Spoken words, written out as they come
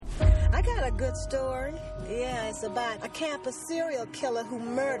got a good story. Yeah, it's about a campus serial killer who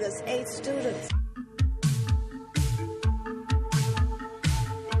murders 8 students.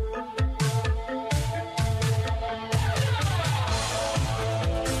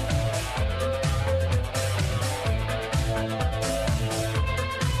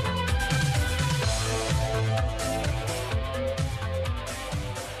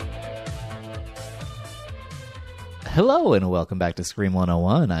 Hello and welcome back to Scream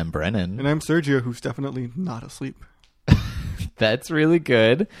 101. I'm Brennan. And I'm Sergio, who's definitely not asleep. That's really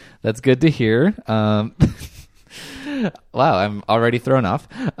good. That's good to hear. Wow, I'm already thrown off.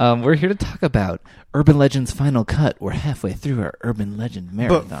 We're here to talk about Urban Legend's Final Cut. We're halfway through our Urban Legend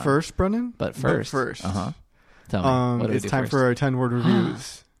marathon. But first, Brennan? But first. Uh-huh. Tell me, what do we it's do time first? for our 10-word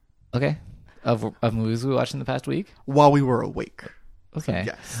reviews. Okay. Of movies we watched in the past week? While we were awake. Okay.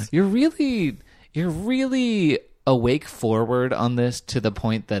 So, yes. You're really awake forward on this to the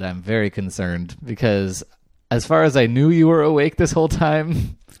point that I'm very concerned because as far as I knew you were awake this whole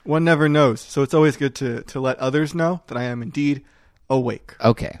time. One never knows. So it's always good to let others know that I am indeed awake.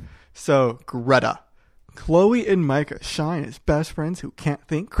 Okay. So, Greta. Chloe and Micah shine as best friends who can't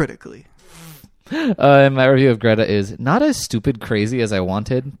think critically. And my review of Greta is not as stupid crazy as I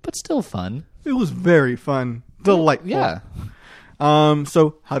wanted, but still fun. It was very fun. Delightful. Yeah.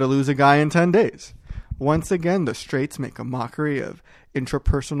 So, How to Lose a Guy in 10 Days. Once again, the straights make a mockery of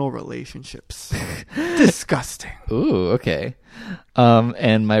intrapersonal relationships. Disgusting. Ooh, okay.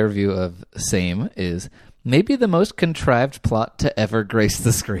 And my review of Same is maybe the most contrived plot to ever grace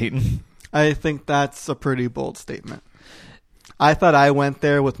the screen. I think that's a pretty bold statement. I thought I went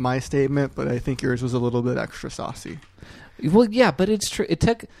there with my statement, but I think yours was a little bit extra saucy. Well, yeah, but it's true. It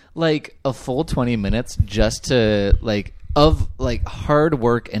took like a full 20 minutes just to of hard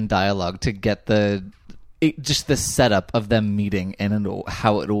work and dialogue to get just the setup of them meeting and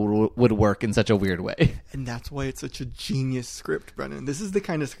how it would work in such a weird way. And that's why it's such a genius script, Brennan. This is the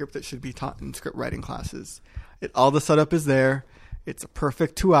kind of script that should be taught in script writing classes. All the setup is there. It's a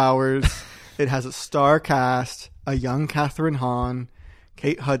perfect 2 hours. It has a star cast, a young Catherine Hahn,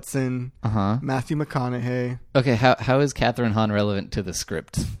 Kate Hudson, Matthew McConaughey. Okay, how is Catherine Hahn relevant to the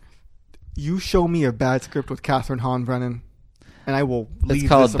script? You show me a bad script with Catherine Hahn, Brennan, and I will leave It's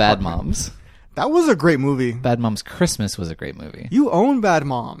called this Bad apartment. Moms. That was a great movie. Bad Moms Christmas was a great movie. You own Bad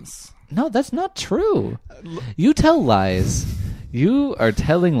Moms. No, that's not true. You tell lies. You are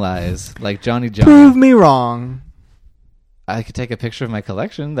telling lies like Johnny John. Prove me wrong. I could take a picture of my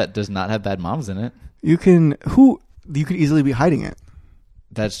collection that does not have Bad Moms in it. You could easily be hiding it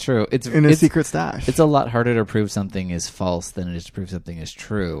That's true. It's in a secret stash. It's a lot harder to prove something is false than it is to prove something is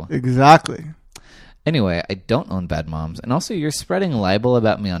true. Exactly. Anyway, I don't own Bad Moms. And also, you're spreading libel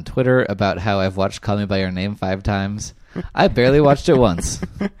about me on Twitter about how I've watched Call Me By Your Name 5 times. I barely watched it once.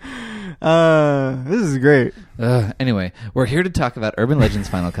 This is great. Anyway, we're here to talk about Urban Legend's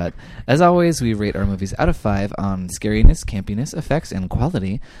Final Cut. As always, we rate our movies out of 5 on scariness, campiness, effects, and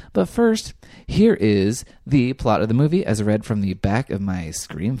quality. But first, here is the plot of the movie as read from the back of my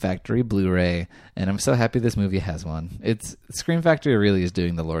Scream Factory Blu-ray. And I'm so happy this movie has one. Scream Factory really is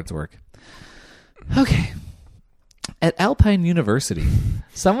doing the Lord's work. Okay. At Alpine University,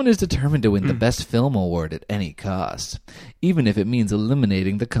 someone is determined to win the Best Film Award at any cost, even if it means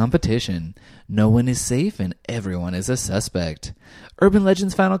eliminating the competition. No one is safe and everyone is a suspect. Urban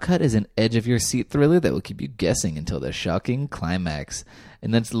Legend's Final Cut is an edge-of-your-seat thriller that will keep you guessing until the shocking climax.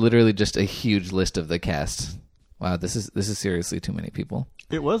 And that's literally just a huge list of the cast. Wow, this is seriously too many people.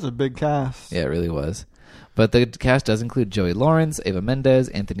 It was a big cast. Yeah, it really was. But the cast does include Joey Lawrence, Ava Mendes,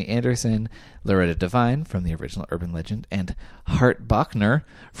 Anthony Anderson, Loretta Devine from the original Urban Legend, and Hart Bochner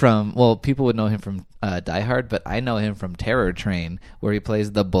from, well, people would know him from Die Hard, but I know him from Terror Train, where he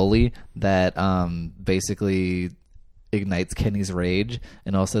plays the bully that basically ignites Kenny's rage,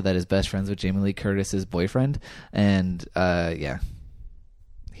 and also that is best friends with Jamie Lee Curtis's boyfriend. And, yeah,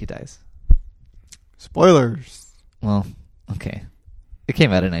 he dies. Spoilers. Well, okay. It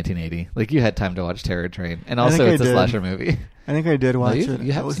came out in 1980. Like, you had time to watch Terror Train. And also, think it's I a did. slasher movie. I think I did watch you it. I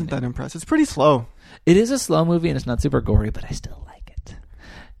haven't wasn't seen that it. impressed. It's pretty slow. It is a slow movie, and it's not super gory, but I still like it.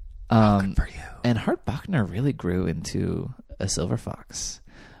 Good for you. And Hart Bochner really grew into a silver fox.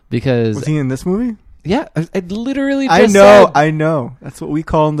 Because, Was he in this movie? yeah, I literally just I know. That's what we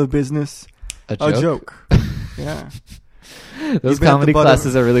call in the business said a joke. Yeah. Those You've been at comedy the butt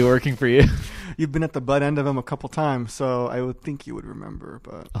classes of- are really working for you. You've been at the butt end of him a couple times, so I would think you would remember,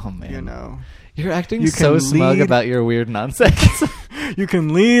 but, Oh, man. you know. You're acting You so can smug lead- about your weird nonsense. You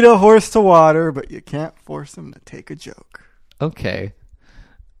can lead a horse to water, but you can't force him to take a joke. Okay.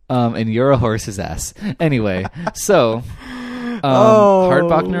 And you're a horse's ass. Anyway, so Hart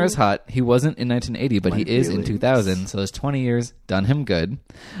Bochner is hot. He wasn't in 1980, but he is in feelings. 2000. So those 20 years done him good.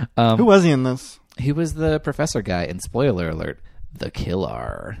 Who was he in this? He was the professor guy, and spoiler alert, the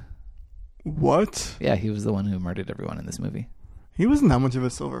killer. What? Yeah, he was the one who murdered everyone in this movie. He wasn't that much of a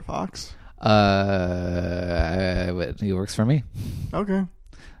silver fox. He works for me. Okay.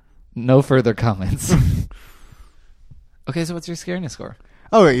 No further comments. Okay, so what's your scariness score?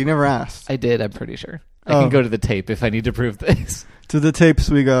 Oh, wait, you never asked. I did, I'm pretty sure. I can go to the tape if I need to prove this. To the tapes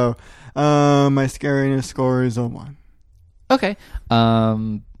we go. My scariness score is a 1. Okay.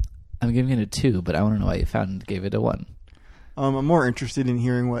 I'm giving it a 2, but I want to know why you gave it a 1. I'm more interested in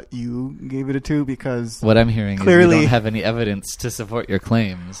hearing what you gave it a 2 because... What I'm hearing clearly, is you don't have any evidence to support your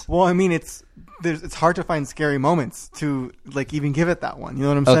claims. Well, I mean, it's hard to find scary moments to like even give it that one. You know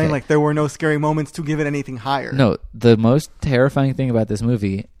what I'm saying? Like there were no scary moments to give it anything higher. No, the most terrifying thing about this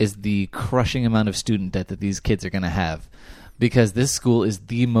movie is the crushing amount of student debt that these kids are going to have. Because this school is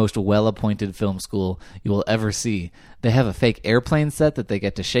the most well-appointed film school you will ever see. They have a fake airplane set that they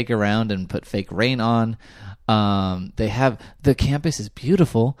get to shake around and put fake rain on. The campus is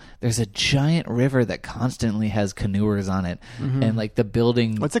beautiful. There's a giant river that constantly has canoers on it. Mm-hmm. And like the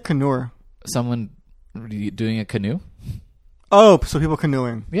building... What's a canoer? Someone doing a canoe? Oh, so people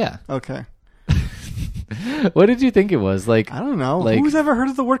canoeing. Yeah. Okay. What did you think it was? Like, I don't know. Like, who's ever heard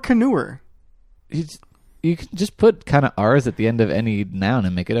of the word canoer? You can just put kind of R's at the end of any noun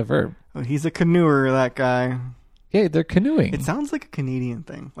and make it a verb. Oh, he's a canoer, that guy. Yeah, they're canoeing. It sounds like a Canadian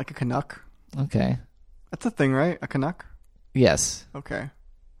thing, like a Canuck. Okay. That's a thing, right? A Canuck? Yes. Okay.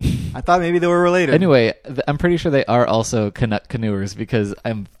 I thought maybe they were related. Anyway, I'm pretty sure they are also Canuck canoers because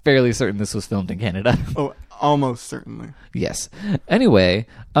I'm fairly certain this was filmed in Canada. Oh, almost certainly. Yes. Anyway,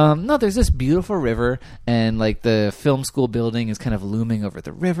 no, there's this beautiful river, and like the film school building is kind of looming over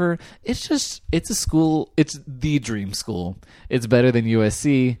the river. It's a school. It's the dream school. It's better than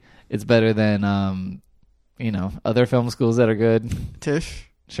USC. It's better than other film schools that are good. Tisch.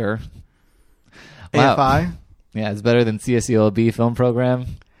 Sure. Wow. AFI. Yeah, it's better than CSULB film program.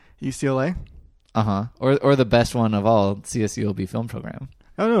 UCLA. Or the best one of all, CSULB film program.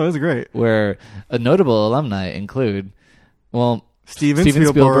 Oh no, it was great. Where a notable alumni include, Steven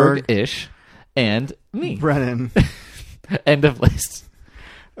Spielberg-ish and me. Brennan. End of list.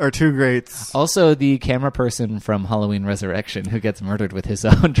 Are two greats. Also, the camera person from Halloween Resurrection who gets murdered with his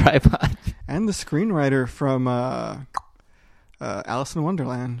own tripod. And the screenwriter from Alice in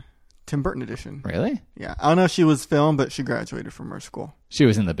Wonderland. Tim Burton edition. Really? Yeah. I don't know if she was filmed, but she graduated from our school. She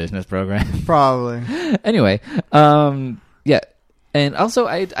was in the business program. Probably. Anyway, yeah. And also,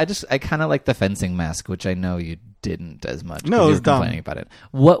 I kind of like the fencing mask, which I know you didn't as much. No, it was dumb. Complaining about it.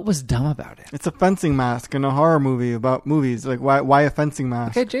 What was dumb about it? It's a fencing mask in a horror movie about movies. Like, why a fencing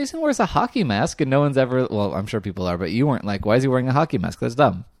mask? Okay, Jason wears a hockey mask, and no one's ever... Well, I'm sure people are, but you weren't like, why is he wearing a hockey mask? That's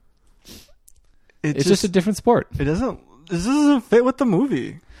dumb. It's just a different sport. This doesn't fit with the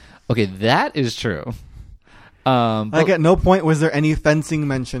movie. Okay, that is true. Like, at no point was there any fencing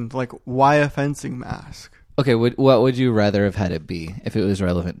mentioned. Like, why a fencing mask? Okay, what would you rather have had it be if it was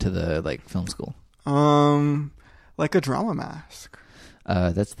relevant to the film school? Like a drama mask.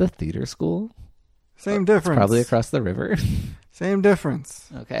 That's the theater school. Same difference. It's probably across the river. Same difference.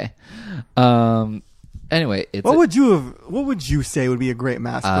 Okay. Anyway, what would you say would be a great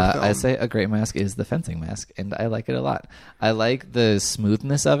mask for film? I say a great mask is the fencing mask, and I like it a lot. I like the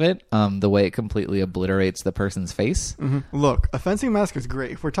smoothness of it, the way it completely obliterates the person's face. Mm-hmm. Look, a fencing mask is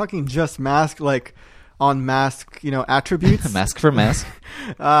great. If we're talking just mask, like on mask, attributes. Mask for mask.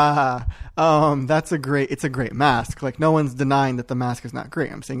 It's a great mask. Like, no one's denying that the mask is not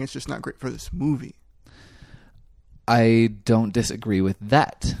great. I'm saying it's just not great for this movie. I don't disagree with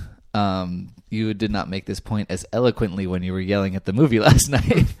that. You did not make this point as eloquently when you were yelling at the movie last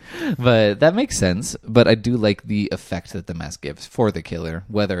night, but that makes sense. But I do like the effect that the mask gives for the killer,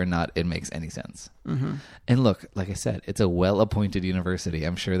 whether or not it makes any sense. Mm-hmm. And look, like I said, it's a well-appointed university.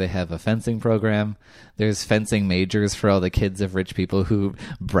 I'm sure they have a fencing program. There's fencing majors for all the kids of rich people who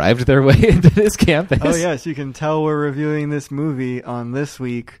bribed their way into this campus. Oh, yes. You can tell we're reviewing this movie on This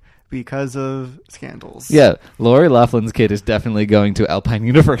Week because of scandals. Yeah. Lori Laughlin's kid is definitely going to Alpine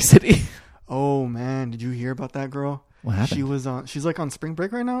University. Oh man, did you hear about that girl? What happened? She's like on spring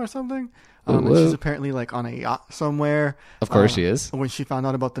break right now or something. And she's apparently like on a yacht somewhere. Of course she is. When she found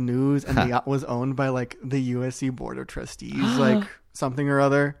out about the news, and the yacht was owned by like the USC Board of Trustees, like something or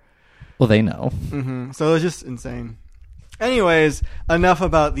other. Well, they know. Mm-hmm. So it was just insane. Anyways, enough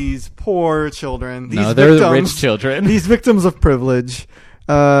about these poor children. They're rich children. These victims of privilege.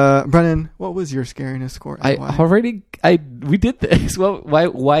 Brennan, what was your scariness score? And why? We did this. Well,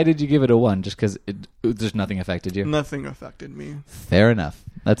 why did you give it a 1? Just because there's nothing affected you? Nothing affected me. Fair enough.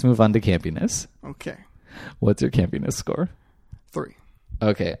 Let's move on to campiness. Okay. What's your campiness score? 3.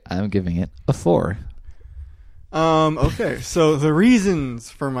 Okay, I'm giving it a 4. Okay, so the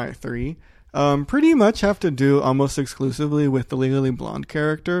reasons for my 3 pretty much have to do almost exclusively with the Legally Blonde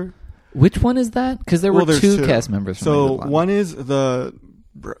character. Which one is that? Because there were there's two cast members from Legally So Blonde. one is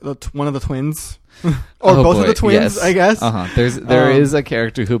one of the twins. Or both of the twins, yes. I guess. There is a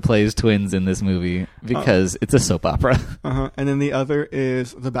character who plays twins in this movie because it's a soap opera. And then the other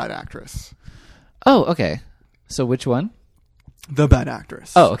is the bad actress. Oh, okay. So which one? The bad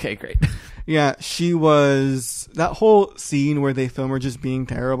actress. Oh, okay, great. Yeah, she was... That whole scene where they film her just being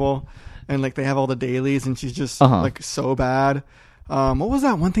terrible and like they have all the dailies and she's just like so bad. What was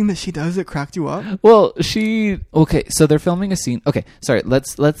that one thing that she does that cracked you up? Well, okay, so they're filming a scene. Okay, sorry,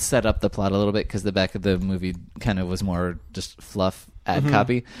 let's set up the plot a little bit because the back of the movie kind of was more just fluff ad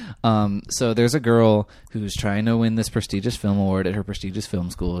copy. So there's a girl who's trying to win this prestigious film award at her prestigious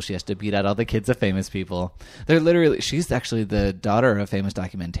film school. She has to beat out all the kids of famous people. She's actually the daughter of a famous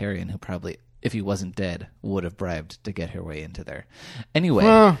documentarian who probably, if he wasn't dead, would have bribed to get her way into there.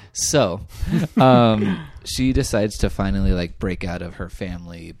 Anyway, so she decides to finally like break out of her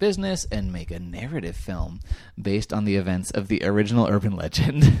family business and make a narrative film based on the events of the original urban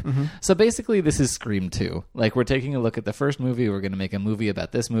legend. So basically this is Scream 2. Like we're taking a look at the first movie, we're going to make a movie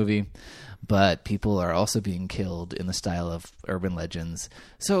about this movie, but people are also being killed in the style of urban legends.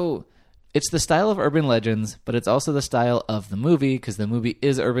 So it's the style of urban legends, but it's also the style of the movie because the movie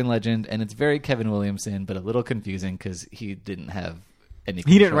is urban legend and it's very Kevin Williamson, but a little confusing because he didn't have any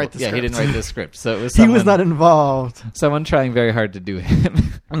control. He didn't write the script. Yeah, he didn't write the script. So it was he was not involved. Someone trying very hard to do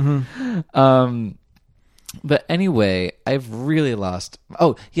him. But anyway, I've really lost...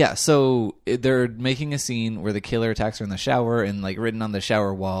 Oh, yeah, so they're making a scene where the killer attacks her in the shower and like written on the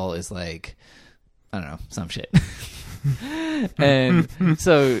shower wall is like, I don't know, some shit. And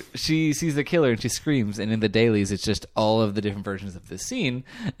so she sees the killer and she screams, and in the dailies it's just all of the different versions of this scene.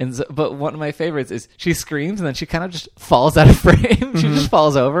 And so, but one of my favorites is she screams and then she kind of just falls out of frame. She just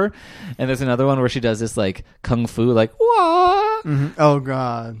falls over. And there's another one where she does this like kung fu like wah. Oh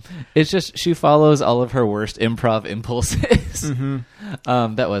god. It's just she follows all of her worst improv impulses.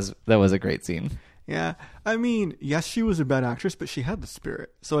 That was a great scene. Yeah, I mean, yes, she was a bad actress, but she had the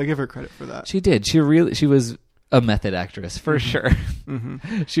spirit, so I give her credit for that. She did. She was a method actress for sure.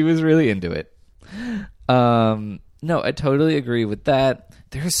 She was really into it. No, I totally agree with that.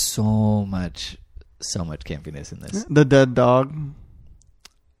 There's so much campiness in this. The dead dog.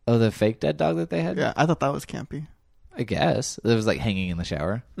 Oh, the fake dead dog that they had? Yeah, I thought that was campy. I guess. It was like hanging in the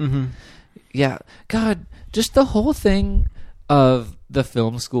shower. Yeah. God, just the whole thing of the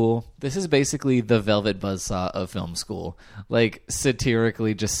film school. This is basically the Velvet Buzzsaw of film school. Like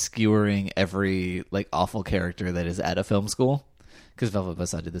satirically just skewering every like awful character that is at a film school. Because Velvet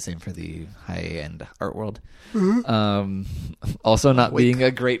Buzzsaw did the same for the high-end art world. Also not being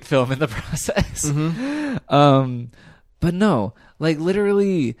a great film in the process. But no, like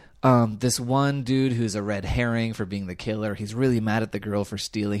literally this one dude who's a red herring for being the killer, he's really mad at the girl for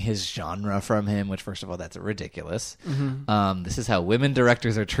stealing his genre from him, which first of all, that's ridiculous. This is how women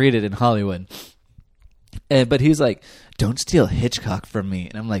directors are treated in Hollywood. But he's like, don't steal Hitchcock from me.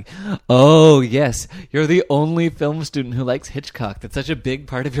 And I'm like, oh, yes, you're the only film student who likes Hitchcock. That's such a big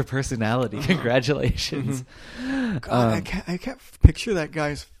part of your personality. Congratulations. God, I can't picture that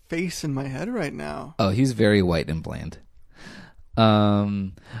guy's face in my head right now. Oh, he's very white and bland.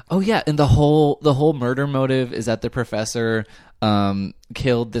 Oh yeah, and the whole murder motive is that the professor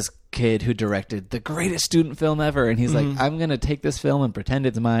killed this kid who directed the greatest student film ever, and he's like, I'm gonna take this film and pretend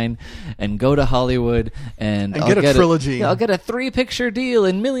it's mine and go to Hollywood and I'll get a trilogy. I'll get a 3-picture deal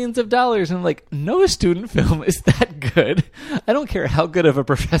and millions of dollars. And I'm like, no student film is that good. I don't care how good of a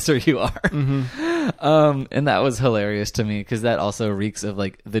professor you are. And that was hilarious to me because that also reeks of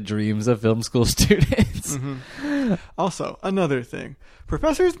like the dreams of film school students. Also, another thing,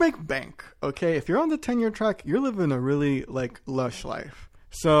 professors make bank. Okay, if you're on the tenure track, you're living a really like lush life.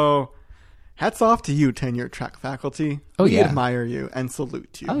 So, hats off to you, tenure track faculty. We admire you and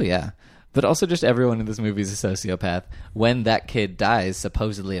salute you. Oh yeah, but also just everyone in this movie is a sociopath. When that kid dies,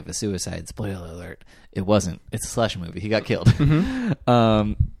 supposedly of a suicide, spoiler alert, it wasn't. It's a slash movie. He got killed.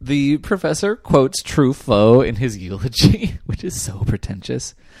 The professor quotes Truffaut in his eulogy, which is so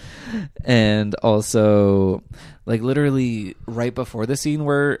pretentious. And also, like, literally right before the scene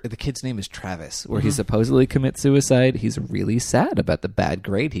where the kid's name is Travis, where he supposedly commits suicide, he's really sad about the bad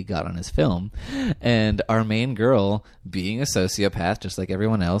grade he got on his film. And our main girl, being a sociopath just like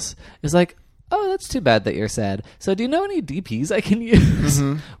everyone else, is like, oh, that's too bad that you're sad. So do you know any DPs I can use?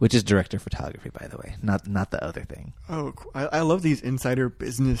 Which is director photography, by the way, not the other thing. Oh, I love these insider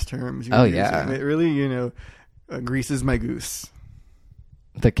business terms. Oh, yeah. It really, greases my goose.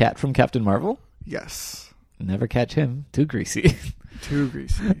 The cat from Captain Marvel? Yes. Never catch him. Too greasy. Too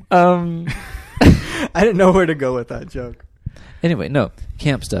greasy. I didn't know where to go with that joke. Anyway, no.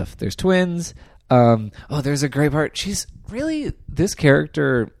 Camp stuff. There's twins. There's a great part. She's really... This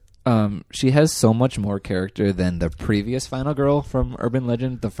character... she has so much more character than the previous final girl from Urban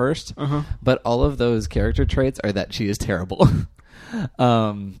Legend, the first. But all of those character traits are that she is terrible.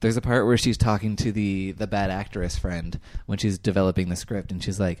 There's a part where she's talking to the bad actress friend when she's developing the script, and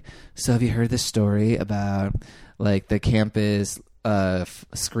she's like, so have you heard this story about like the campus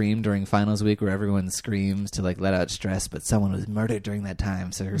scream during finals week where everyone screams to like let out stress, but someone was murdered during that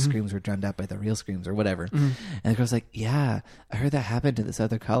time, so her screams were drowned out by the real screams or whatever. And the girl's like, yeah, I heard that happened to this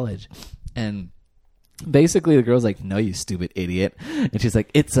other college. And basically the girl's like, no, you stupid idiot. And she's like,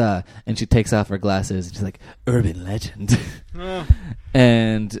 and she takes off her glasses and she's like, Urban Legend.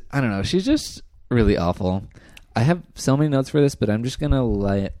 And I don't know, she's just really awful. I have so many notes for this, but I'm just gonna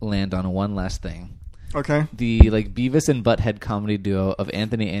land on one last thing. Okay. The like Beavis and Butthead comedy duo of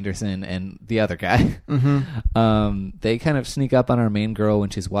Anthony Anderson and the other guy. They kind of sneak up on our main girl when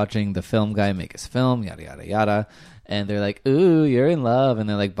she's watching the film guy make his film, yada yada yada, and they're like, "Ooh, you're in love," and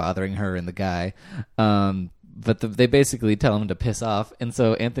they're like bothering her and the guy. But they basically tell him to piss off, and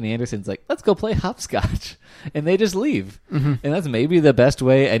so Anthony Anderson's like, "Let's go play hopscotch," and they just leave. And that's maybe the best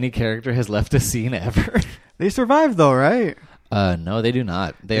way any character has left a scene ever. They survive though, right? No, they do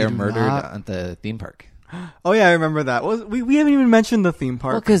not. They are murdered at the theme park. Oh yeah, I remember that. We haven't even mentioned the theme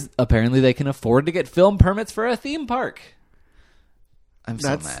park. Well, because apparently they can afford to get film permits for a theme park. I'm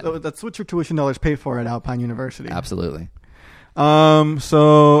so mad. That's what your tuition dollars pay for at Alpine University. Absolutely.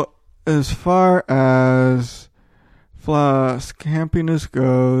 So as far as campiness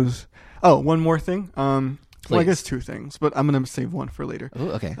goes, one more thing. Well, I guess two things, but I'm gonna save one for later.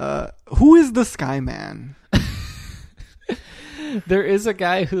 Ooh, okay. Who is the Sky Man? There is a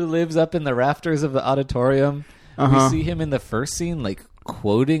guy who lives up in the rafters of the auditorium. We see him in the first scene, like,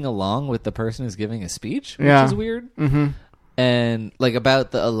 quoting along with the person who's giving a speech, which is weird. And, like,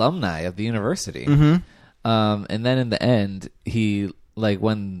 about the alumni of the university. And then in the end, he, like,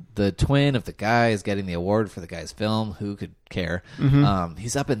 when the twin of the guy is getting the award for the guy's film, who could care?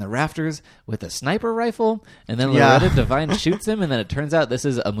 He's up in the rafters with a sniper rifle, and then Loretta Devine shoots him, and then it turns out this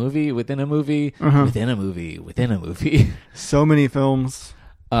is a movie within a movie within a movie within a movie. So many films.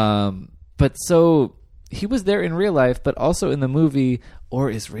 But so he was there in real life, but also in the movie, or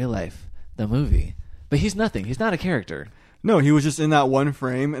is real life the movie? But he's nothing. He's not a character. No, he was just in that one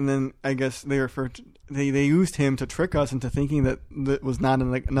frame, and then I guess they used him to trick us into thinking that was not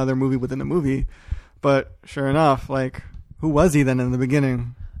in like another movie within a movie. But sure enough, like, who was he then in the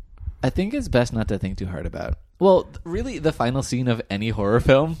beginning? I think it's best not to think too hard about. Well, really, the final scene of any horror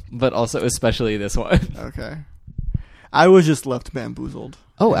film, but also especially this one. Okay. I was just left bamboozled.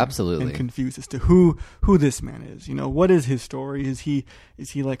 Oh, absolutely. And confused as to who this man is. You know, what is his story? Is he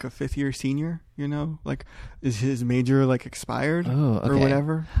like a 5th-year senior? You know, like, is his major like expired or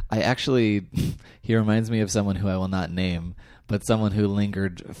whatever? I actually, he reminds me of someone who I will not name, but someone who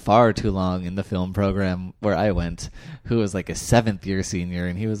lingered far too long in the film program where I went, who was like a 7th-year senior,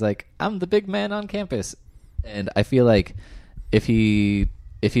 and he was like, "I'm the big man on campus," and I feel like if he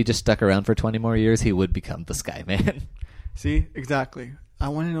just stuck around for 20 more years, he would become the Sky Man. See, exactly. I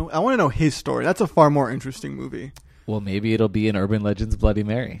want to know his story. That's a far more interesting movie. Well, maybe it'll be in Urban Legends Bloody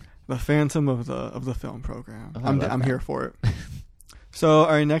Mary. The Phantom of the film program. I'm here for it. So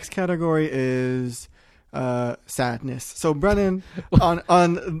our next category is sadness. So Brennan,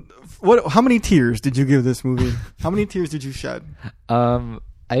 how many tears did you give this movie? How many tears did you shed?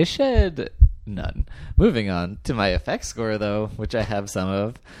 I shed none. Moving on to my effects score, though, which I have some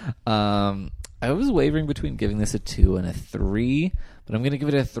of. I was wavering between giving this a 2 and a 3, but I'm going to give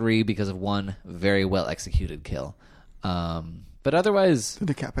it a 3 because of one very well executed kill. But otherwise, the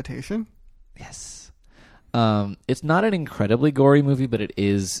decapitation. Yes. It's not an incredibly gory movie, but it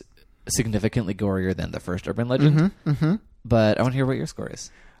is significantly gorier than the first Urban Legend. But I want to hear what your score is.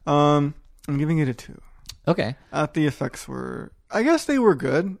 I'm giving it a 2. Okay. The effects were, I guess they were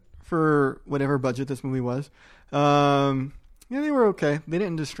good for whatever budget this movie was. Yeah, they were okay. They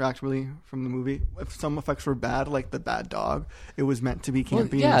didn't distract really from the movie. If some effects were bad, like the bad dog, it was meant to be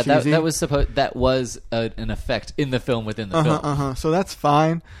campy yeah, and cheesy. that was an effect in the film within the film. So that's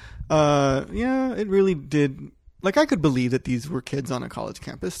fine. Yeah, it really did. Like, I could believe that these were kids on a college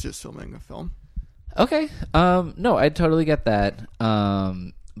campus just filming a film. Okay. No, I totally get that.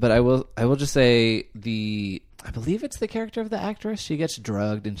 But I will just say I believe it's the character of the actress. She gets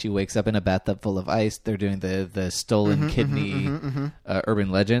drugged and she wakes up in a bathtub full of ice. They're doing the stolen kidney urban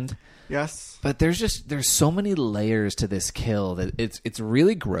legend. Yes. But there's so many layers to this kill that it's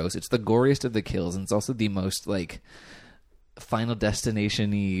really gross. It's the goriest of the kills, and it's also the most like Final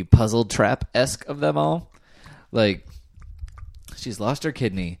Destination-y puzzle trap-esque of them all. Like, she's lost her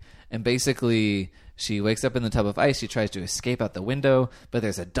kidney, and basically she wakes up in the tub of ice. She tries to escape out the window, but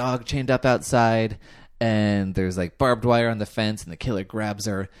there's a dog chained up outside. And there's like barbed wire on the fence, and the killer grabs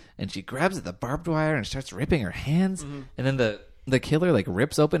her, and she grabs at the barbed wire and starts ripping her hands. And then the killer like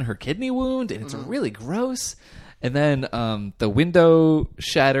rips open her kidney wound, and it's really gross. And then the window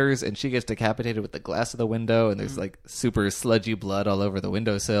shatters, and she gets decapitated with the glass of the window, and there's like super sludgy blood all over the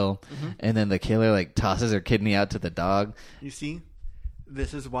windowsill. And then the killer like tosses her kidney out to the dog. You see,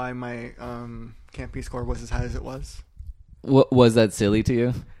 this is why my campy score was as high as it was. Was that silly to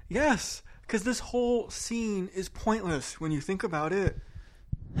you? Yes. Because this whole scene is pointless when you think about it.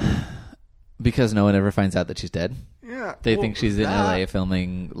 Because no one ever finds out that she's dead? Yeah. They think she's in LA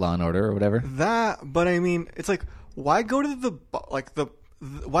filming Law and Order or whatever? But I mean, it's like, why go to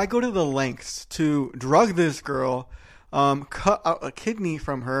why go to the lengths to drug this girl, cut out a kidney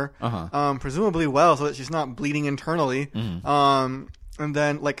from her, presumably so that she's not bleeding internally, and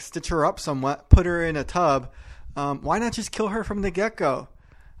then like stitch her up somewhat, put her in a tub. Why not just kill her from the get-go?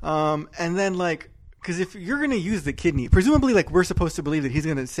 And then like, because if you're going to use the kidney, presumably like we're supposed to believe that he's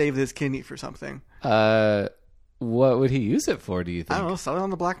going to save this kidney for something. What would he use it for, do you think? I don't know, sell it on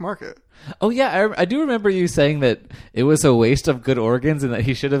the black market. Oh yeah, I do remember you saying that it was a waste of good organs and that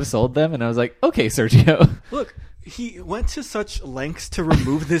he should have sold them, and I was like, okay, Sergio. Look, he went to such lengths to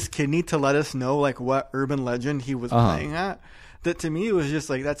remove this kidney to let us know like what urban legend he was playing at. That to me, it was just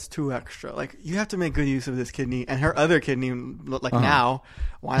like, that's too extra. Like, you have to make good use of this kidney and her other kidney. Like now,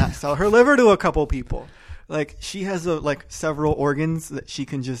 why not sell her liver to a couple people? Like, she has several organs that he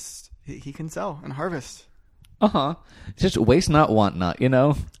can sell and harvest. Just waste not, want not, you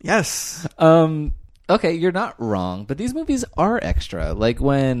know? Yes. Okay, you're not wrong, but these movies are extra. Like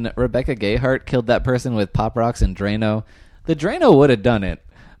when Rebecca Gayheart killed that person with Pop Rocks and Drano, the Drano would have done it.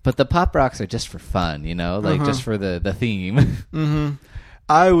 But the Pop Rocks are just for fun, you know? Like, just for the theme.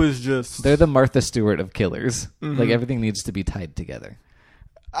 I was just... They're the Martha Stewart of killers. Like, everything needs to be tied together.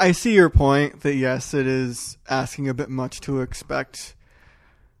 I see your point that, yes, it is asking a bit much to expect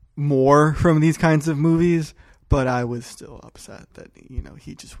more from these kinds of movies, but I was still upset that, you know,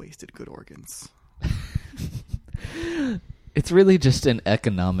 he just wasted good organs. It's really just an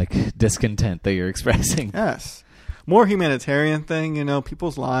economic discontent that you're expressing. Yes. More humanitarian thing, you know,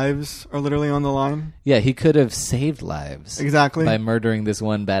 people's lives are literally on the line. Yeah, he could have saved lives. Exactly. By murdering this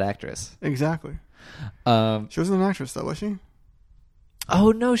one bad actress. Exactly. She wasn't an actress, though, was she?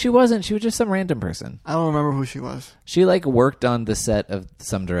 Oh, no, she wasn't. She was just some random person. I don't remember who she was. She, like, worked on the set of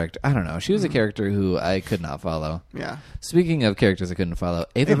some director. I don't know. She was a character who I could not follow. Yeah. Speaking of characters I couldn't follow,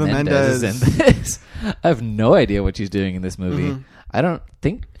 Eva Mendes is in this. I have no idea what she's doing in this movie. I don't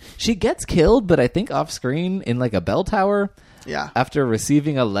think... She gets killed, but I think off screen in, like, a bell tower. Yeah. After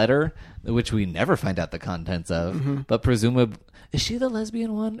receiving a letter, which we never find out the contents of. But presumably... Is she the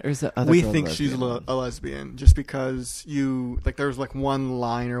lesbian one, or is the other? We think she's a lesbian, just because there's like one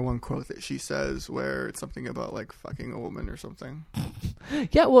line or one quote that she says where it's something about like fucking a woman or something.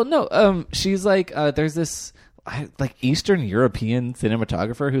 Yeah, well, no, she's like there's this like Eastern European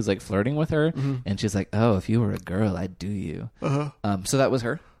cinematographer who's like flirting with her, and she's like, "Oh, if you were a girl, I'd do you." So that was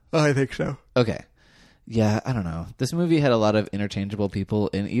her. I think so. Okay. Yeah, I don't know. This movie had a lot of interchangeable people,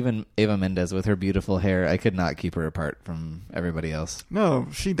 and even Eva Mendes with her beautiful hair, I could not keep her apart from everybody else. No,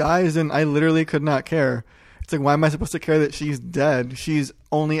 she dies, and I literally could not care. It's like, why am I supposed to care that she's dead? She's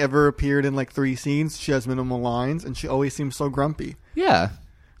only ever appeared in like 3 scenes. She has minimal lines, and she always seems so grumpy. Yeah.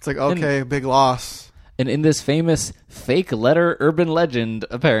 It's like, okay, big loss. And in this famous fake letter urban legend,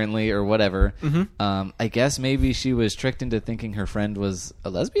 apparently, or whatever, I guess maybe she was tricked into thinking her friend was a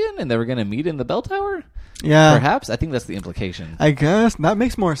lesbian and they were going to meet in the bell tower? Yeah. Perhaps? I think that's the implication. I guess. That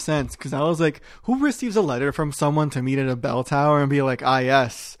makes more sense, because I was like, who receives a letter from someone to meet at a bell tower and be like,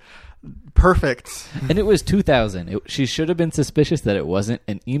 yes, perfect. And it was 2000. She should have been suspicious that it wasn't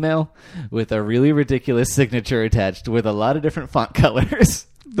an email with a really ridiculous signature attached with a lot of different font colors.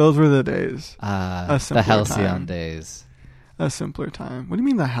 Those were the days. The halcyon days. A simpler time. What do you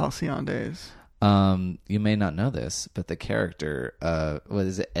mean the halcyon days? You may not know this, but the character, what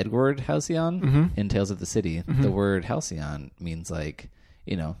is it, Edward Halcyon in Tales of the City? The word halcyon means like,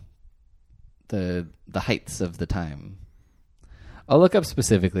 the heights of the time. I'll look up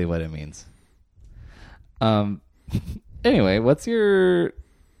specifically what it means. Anyway, what's your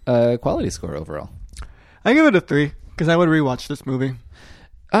quality score overall? I give it a 3 because I would rewatch this movie.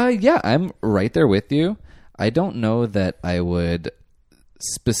 Yeah, I'm right there with you. I don't know that I would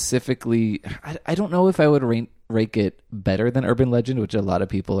specifically. I don't know if I would rank it better than Urban Legend, which a lot of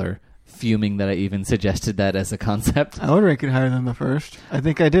people are fuming that I even suggested that as a concept. I would rank it higher than the first. I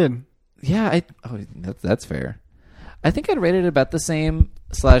think I did. Yeah, that's fair. I think I'd rate it about the same.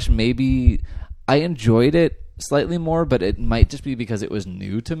 / maybe I enjoyed it slightly more, but it might just be because it was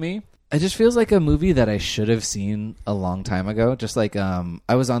new to me. It just feels like a movie that I should have seen a long time ago. Just like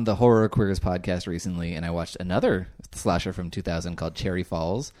I was on the Horror Queers podcast recently, and I watched another slasher from 2000 called Cherry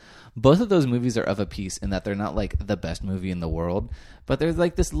Falls. Both of those movies are of a piece in that they're not like the best movie in the world, but there's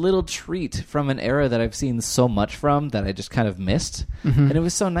like this little treat from an era that I've seen so much from that I just kind of missed. And it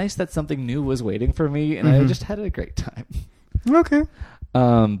was so nice that something new was waiting for me, and I just had a great time. Okay.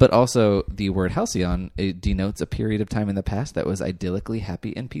 But also the word halcyon, it denotes a period of time in the past that was idyllically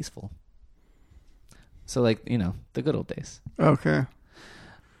happy and peaceful. So like, the good old days. Okay.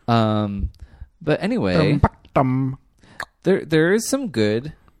 But anyway, there is some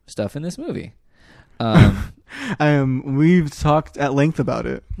good stuff in this movie. We've talked at length about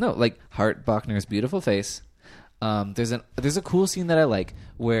it. No, like Hart Bochner's beautiful face. There's a cool scene that I like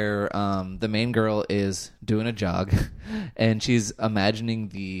where the main girl is doing a jog and she's imagining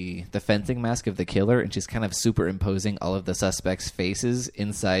the fencing mask of the killer, and she's kind of superimposing all of the suspects' faces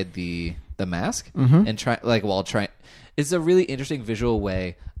inside the mask and it's a really interesting visual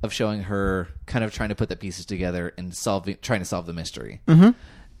way of showing her kind of trying to put the pieces together and trying to solve the mystery.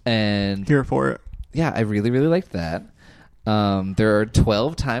 And here for it. Yeah, I really, really liked that. There are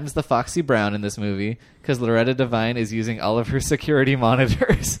 12 times the Foxy Brown in this movie because Loretta Devine is using all of her security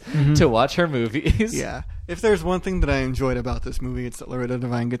monitors to watch her movies. Yeah. If there's one thing that I enjoyed about this movie, it's that Loretta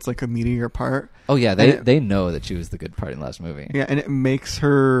Devine gets like a meatier part. Oh, yeah. They know that she was the good part in the last movie. Yeah, and it makes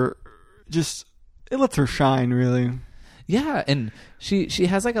her it lets her shine, really. Yeah, and she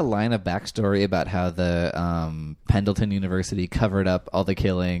has like a line of backstory about how the Pendleton University covered up all the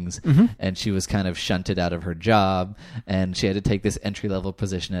killings, and she was kind of shunted out of her job, and she had to take this entry-level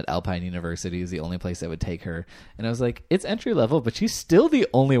position at Alpine University, is the only place that would take her. And I was like, it's entry-level, but she's still the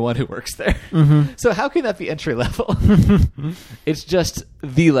only one who works there. So how can that be entry-level? It's just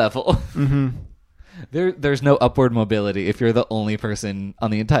the level. There's no upward mobility if you're the only person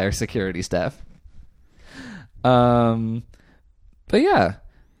on the entire security staff. But yeah,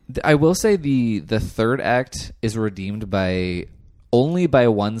 I will say the third act is redeemed only by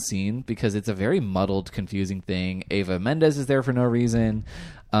one scene because it's a very muddled, confusing thing. Eva Mendes is there for no reason.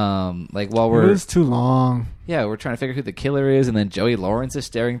 It was too long. Yeah, we're trying to figure out who the killer is, and then Joey Lawrence is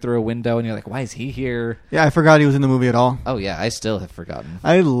staring through a window, and you're like, why is he here? Yeah, I forgot he was in the movie at all. Oh yeah, I still have forgotten.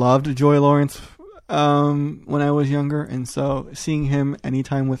 I loved Joey Lawrence when I was younger, and so seeing him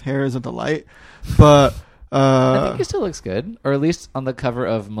anytime with hair is a delight. But I think he still looks good, or at least on the cover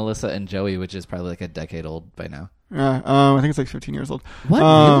of Melissa and Joey, which is probably like a decade old by now. Yeah, I think it's like 15 years old. What?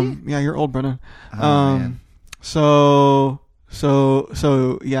 Really? Yeah, you're old, Brennan. Oh, man. So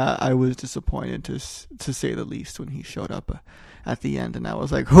yeah, I was disappointed to say the least when he showed up at the end, and I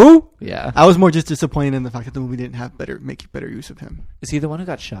was like, who? Yeah. I was more just disappointed in the fact that the movie didn't have make better use of him. Is he the one who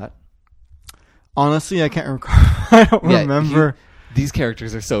got shot? Honestly, I can't recall. I don't remember. These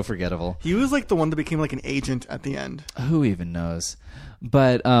characters are so forgettable. He was like the one that became like an agent at the end. Who even knows?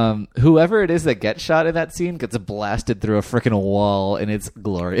 But whoever it is that gets shot in that scene gets blasted through a freaking wall, and it's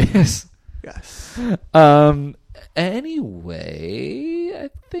glorious. Yes. Anyway, I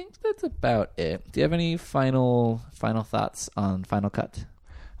think that's about it. Do you have any final thoughts on Final Cut?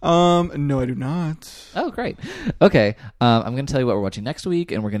 No, I do not. Oh, great. Okay. I'm going to tell you what we're watching next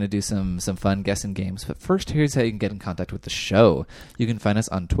week, and we're going to do some fun guessing games. But first, here's how you can get in contact with the show. You can find us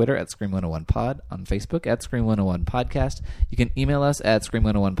on Twitter at Scream101pod, on Facebook at Scream101podcast. You can email us at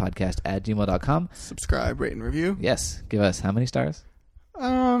Scream101podcast@gmail.com. Subscribe, rate, and review. Yes. Give us how many stars?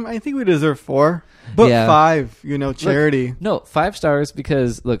 I think we deserve 4, but 5, charity. Look, no, 5 stars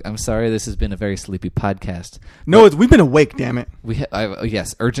because, look, I'm sorry this has been a very sleepy podcast. No, we've been awake, damn it.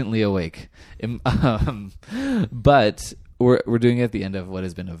 Yes, urgently awake. But we're doing it at the end of what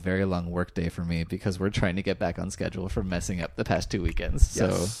has been a very long work day for me because we're trying to get back on schedule from messing up the past 2 weekends.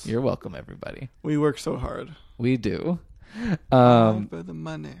 Yes. So you're welcome, everybody. We work so hard. We do. For the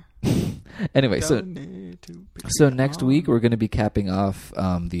money. Anyway, Donate to so next Patreon. week we're going to be capping off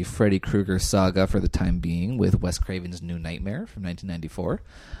the Freddy Krueger saga for the time being with Wes Craven's New Nightmare from 1994.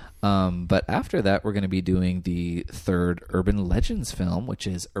 But after that, we're going to be doing the third Urban Legends film, which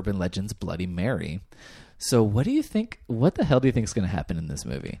is Urban Legends Bloody Mary. So what do you think? What the hell do you think is going to happen in this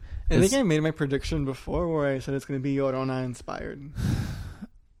movie? I think I made my prediction before where I said it's going to be Yorona inspired.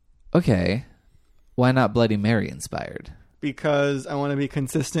 Okay. Why not Bloody Mary inspired? Because I want to be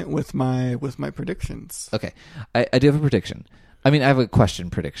consistent with my predictions. Okay. I do have a prediction. I mean, I have a question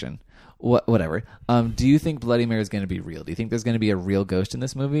prediction. Whatever. Do you think Bloody Mary is going to be real? Do you think there's going to be a real ghost in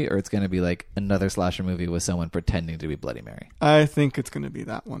this movie, or it's going to be like another slasher movie with someone pretending to be Bloody Mary? I think it's going to be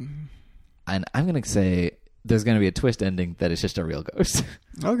that one. And I'm going to say there's going to be a twist ending that it's just a real ghost.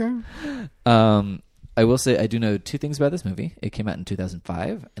 Okay. I will say I do know two things about this movie. It came out in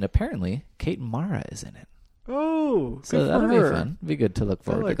 2005, and apparently Kate Mara is in it. Oh, So good that'll for be her. fun. Be good to look I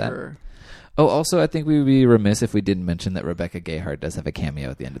forward like to that. her. Oh, also, I think we would be remiss if we didn't mention that Rebecca Gayheart does have a cameo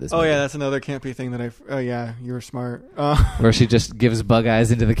at the end of this Oh movie. yeah, that's another campy thing that oh yeah, you were smart. Where she just gives bug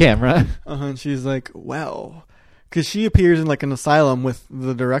eyes into the camera. And she's like, well, because she appears in like an asylum with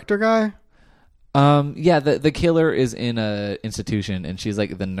the director guy. Yeah, the killer is in a institution, and she's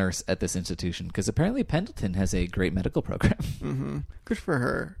like the nurse at this institution, because apparently Pendleton has a great medical program. Mm-hmm. Good for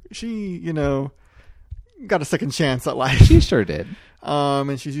her. She, got a second chance at life. She sure did.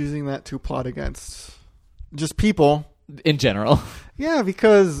 And she's using that to plot against just people. In general. Yeah,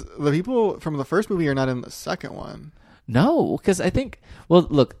 because the people from the first movie are not in the second one. No, because I think, well,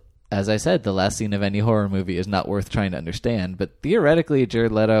 look, as I said, the last scene of any horror movie is not worth trying to understand, but theoretically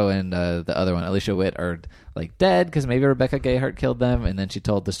Jared Leto and the other one, Alicia Witt, are like dead because maybe Rebecca Gayheart killed them, and then she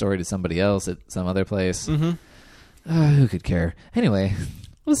told the story to somebody else at some other place. Mm-hmm. Who could care? Anyway,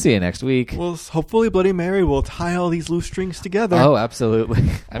 we'll see you next week. Well, hopefully Bloody Mary will tie all these loose strings together. Oh, absolutely.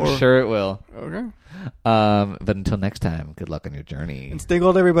 I'm sure it will. Okay. But until next time, good luck on your journey. And stay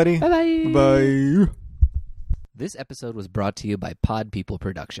gold, everybody. Bye-bye. Bye. This episode was brought to you by Pod People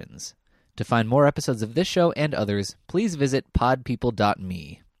Productions. To find more episodes of this show and others, please visit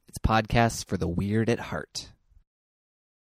podpeople.me. It's podcasts for the weird at heart.